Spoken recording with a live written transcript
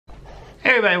Hey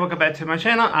everybody, welcome back to my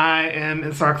channel. I am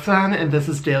Ms. Roxanne and this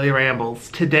is Daily Rambles.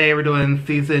 Today we're doing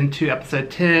season 2 episode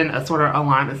 10, a sort of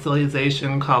online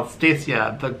Alicization called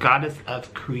Stacia, the Goddess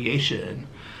of Creation.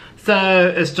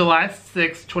 So it's July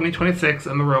 6, 2026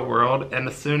 in the real world, and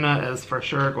Asuna is for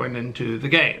sure going into the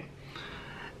game.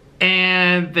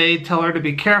 And they tell her to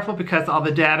be careful because all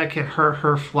the data can hurt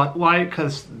her floodlight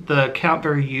because the account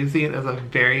they're using is a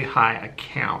very high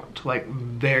account. Like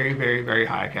very, very, very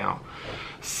high account.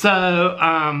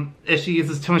 So, if she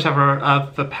uses too much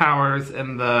of the powers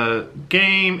in the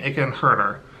game, it can hurt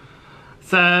her.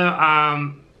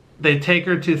 So, they take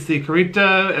her to see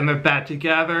Carito, and they're back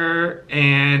together,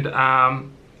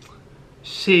 and,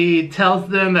 she tells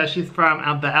them that she's from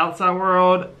the outside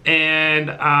world,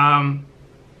 and,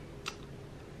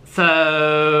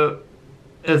 so,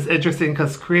 it's interesting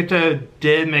because Carito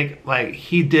did make, like,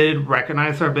 he did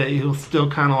recognize her, but he was still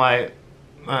kind of like,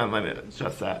 let me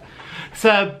adjust that.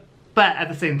 So, but at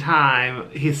the same time,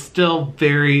 he's still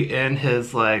very in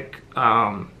his like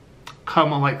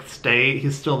coma-like state.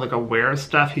 He's still like aware of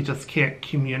stuff. He just can't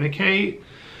communicate.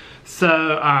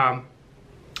 So,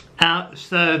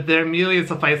 so there immediately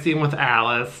is a fight scene with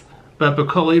Alice, but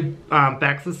Bacoli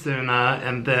backs Asuna,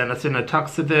 and then Asuna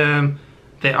talks to them.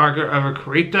 They argue over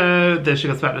Carito. Then she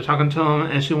goes back to talking to him,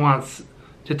 and she wants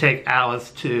to take Alice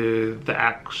to the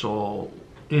actual,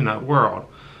 world.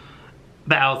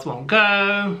 But Alice won't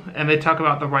go, and they talk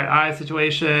about the right eye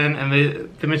situation, and they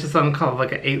mention something called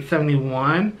like an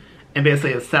 871, and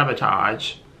basically it's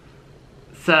sabotage.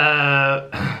 So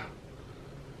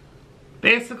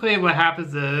basically what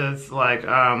happens is like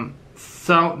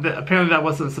apparently that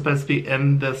wasn't supposed to be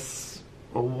in this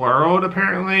world.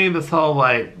 Apparently this whole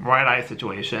like right eye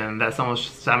situation that someone's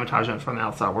sabotaging from the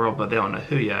outside world, but they don't know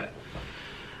who yet.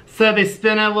 So they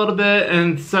spin it a little bit,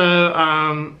 and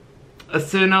so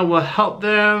Asuna will help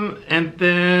them, and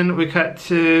then we cut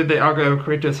to they argue over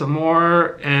Carito some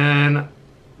more, and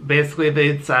basically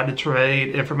they decide to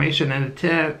trade information in a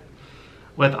tent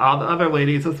with all the other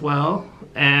ladies as well,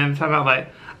 and talk about like,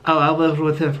 oh, I lived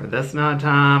with him for this amount of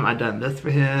time, I've done this for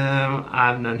him,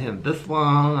 I've known him this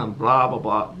long, and blah blah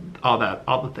blah, all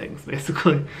the things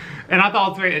basically. And I thought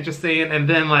it was very interesting. And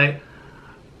then like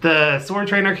the sword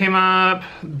trainer came up,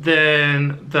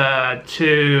 then the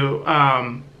two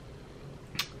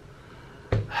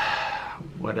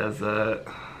what is it?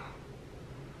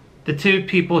 The two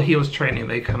people he was training,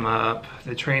 they come up,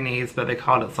 the trainees, but they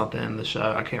called it something in the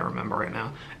show. I can't remember right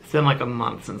now. It's been like a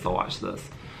month since I watched this.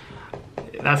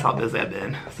 That's how busy I've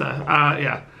been. So,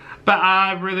 yeah. But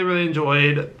I really, really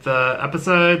enjoyed the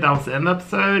episode. That was the end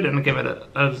episode, and I give it,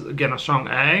 again, a strong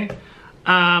A.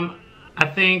 I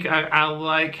think I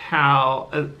like how,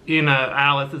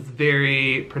 Alice is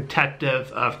very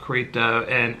protective of Carito,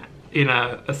 and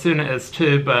Asuna is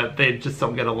too, but they just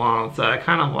don't get along. So I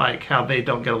kind of like how they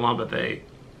don't get along, but they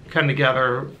come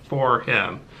together for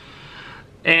him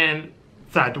and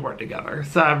decide to work together.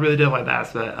 So I really did like that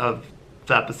aspect of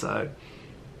the episode.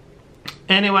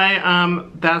 Anyway,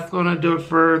 that's going to do it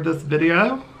for this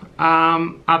video.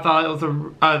 I thought it was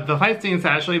the fight scenes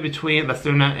actually between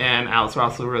Asuna and Alice were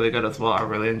also really good as well. I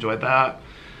really enjoyed that.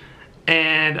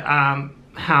 And,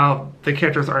 how the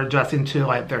characters are adjusting to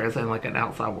like there is in like an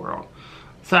outside world.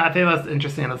 So I think that's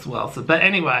interesting as well. So, but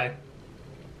anyway,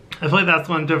 I feel like that's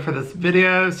going to do it for this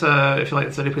video. So if you like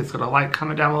this video, please go to like,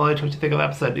 comment down below, tell me what you think of the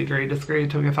episode. Do you agree, disagree,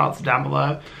 tell me your thoughts down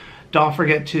below. Don't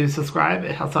forget to subscribe,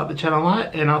 it helps out the channel a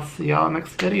lot, and I'll see y'all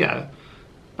next video.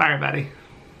 Bye everybody.